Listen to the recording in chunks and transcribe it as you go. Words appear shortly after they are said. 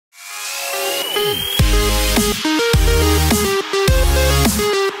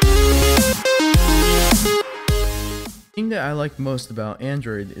I like most about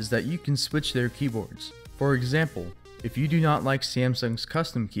Android is that you can switch their keyboards. For example, if you do not like Samsung's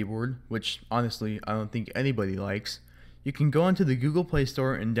custom keyboard, which honestly I don't think anybody likes, you can go onto the Google Play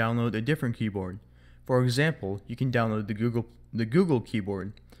Store and download a different keyboard. For example, you can download the Google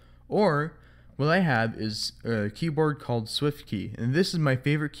keyboard. Or what I have is a keyboard called SwiftKey, and this is my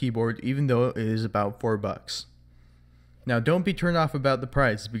favorite keyboard even though it is about $4. Now don't be turned off about the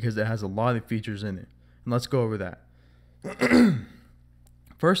price because it has a lot of features in it. And let's go over that.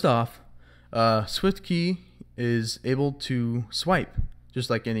 First off, SwiftKey is able to swipe just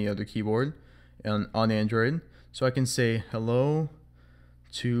like any other keyboard on Android. So I can say hello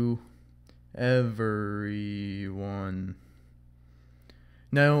to everyone.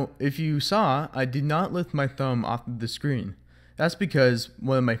 Now, if you saw, I did not lift my thumb off of the screen. That's because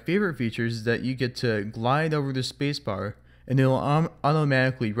one of my favorite features is that you get to glide over the spacebar and it will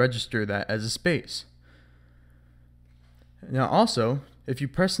automatically register that as a space. Now also, if you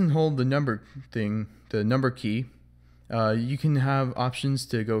press and hold the number key, you can have options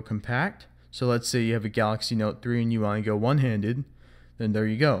to go compact. So let's say you have a Galaxy Note 3 and you want to go one-handed, then there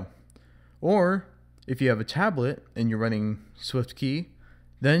you go. Or if you have a tablet and you're running SwiftKey,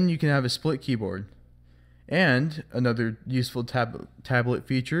 then you can have a split keyboard. And another useful tablet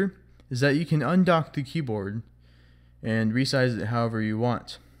feature is that you can undock the keyboard and resize it however you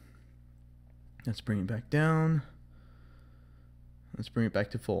want. Let's bring it back down. Let's bring it back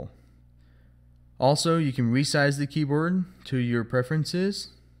to full. Also, you can resize the keyboard to your preferences.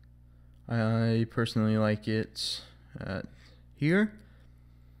 I personally like it here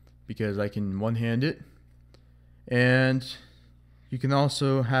because I can one-hand it. And you can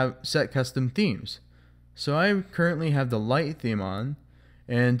also set custom themes. So I currently have the light theme on,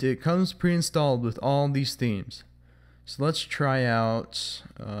 and it comes pre-installed with all these themes. So let's try out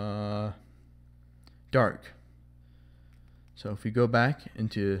dark. So if we go back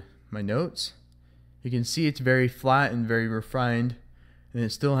into my notes, you can see it's very flat and very refined, and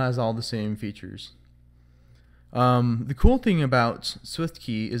it still has all the same features. The cool thing about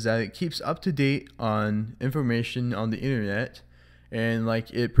SwiftKey is that it keeps up to date on information on the internet, and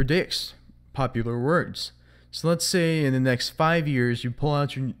it predicts popular words. So let's say in the next 5 years you pull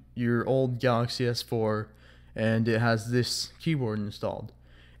out your old Galaxy S4 and it has this keyboard installed.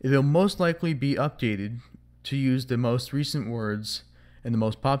 It'll most likely be updated to use the most recent words and the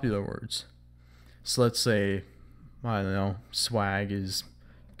most popular words. So let's say, I don't know, swag is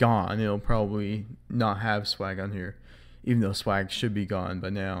gone. It'll probably not have swag on here, even though swag should be gone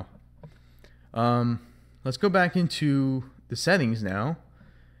by now. Let's go back into the settings now,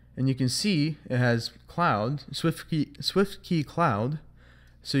 and you can see it has cloud, SwiftKey cloud,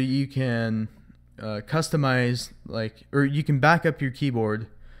 so you can customize, or you can back up your keyboard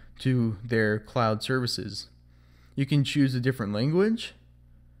to their cloud services. You can choose a different language,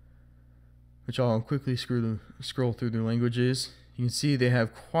 which I'll quickly scroll through the languages. You can see they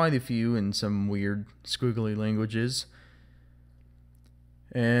have quite a few in some weird squiggly languages.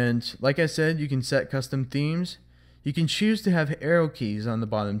 And like I said, you can set custom themes. You can choose to have arrow keys on the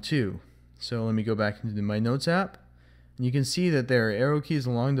bottom too. So let me go back into my Notes app. And you can see that there are arrow keys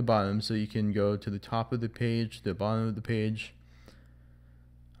along the bottom, so you can go to the top of the page, the bottom of the page.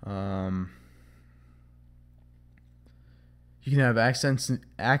 You can have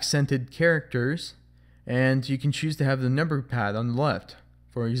accented characters, and you can choose to have the number pad on the left.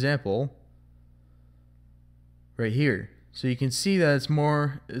 For example, right here. So you can see that it's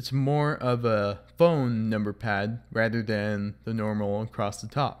more of a phone number pad rather than the normal across the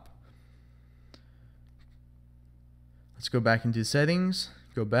top. Let's go back into settings,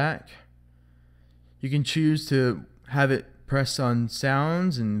 go back. You can choose to have it press on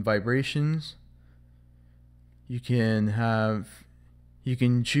sounds and vibrations. You can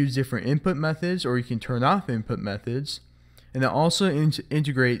choose different input methods, or you can turn off input methods. And it also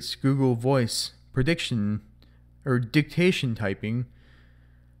integrates Google Voice prediction or dictation typing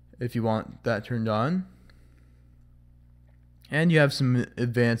if you want that turned on. And you have some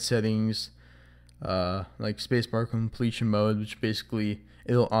advanced settings like spacebar completion mode, which basically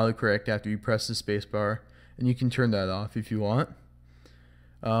it'll autocorrect after you press the spacebar, and you can turn that off if you want.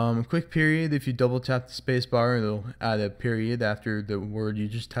 Quick period, if you double tap the spacebar, it'll add a period after the word you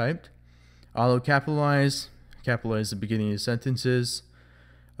just typed. Auto capitalize the beginning of sentences.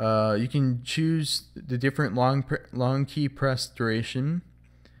 You can choose the different long key press duration.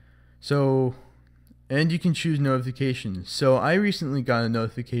 And you can choose notifications. So I recently got a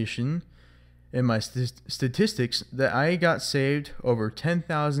notification in my statistics that I got saved over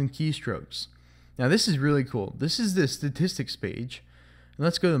 10,000 keystrokes. Now this is really cool. This is the statistics page. And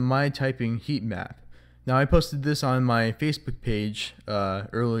let's go to my typing heat map. Now I posted this on my Facebook page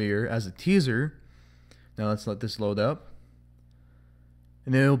earlier as a teaser. Now let's let this load up.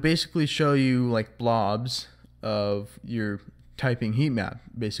 And it'll basically show you like blobs of your typing heat map,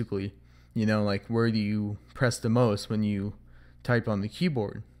 basically. You know, like where do you press the most when you type on the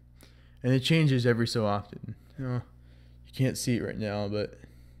keyboard. And it changes every so often. You know, you can't see it right now, but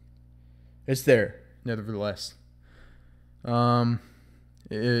it's there nevertheless.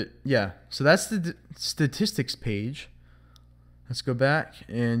 Yeah, so that's the statistics page. Let's go back,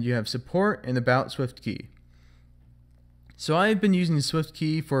 and you have support and about SwiftKey. So I've been using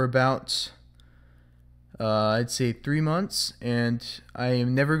SwiftKey for about I'd say 3 months, and I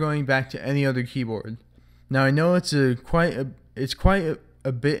am never going back to any other keyboard. Now I know it's quite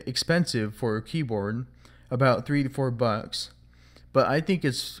a bit expensive for a keyboard, about $3 to $4, but I think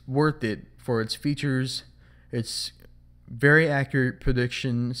it's worth it for its features. It's very accurate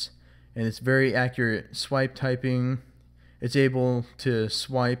predictions, and it's very accurate swipe typing. It's able to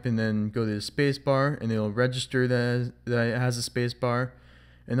swipe and then go to the spacebar, and it'll register that it has a spacebar,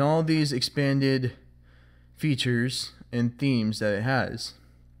 and all these expanded features and themes that it has.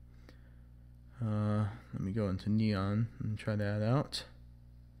 Let me go into Neon and try that out.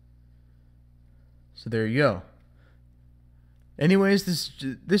 So there you go. Anyways,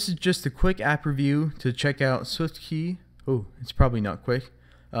 this is just a quick app review to check out SwiftKey. Oh, it's probably not quick,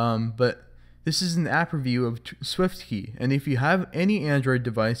 but this is an app review of SwiftKey, and if you have any Android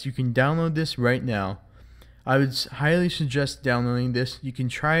device, you can download this right now. I would highly suggest downloading this. You can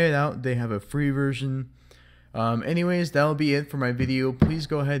try it out. They have a free version. Anyways, that'll be it for my video. Please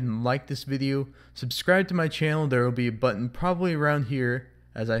go ahead and like this video. Subscribe to my channel. There will be a button probably around here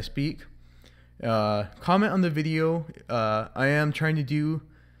as I speak. Comment on the video. I am trying to do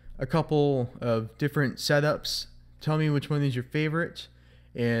a couple of different setups. Tell me which one is your favorite,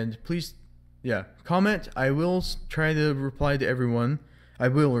 and please, comment. I will try to reply to everyone. I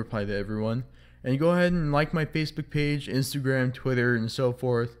will reply to everyone. And go ahead and like my Facebook page, Instagram, Twitter, and so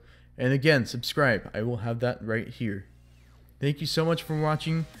forth. And again, subscribe. I will have that right here. Thank you so much for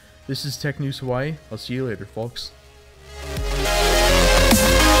watching. This is Tech News Hawaii. I'll see you later, folks.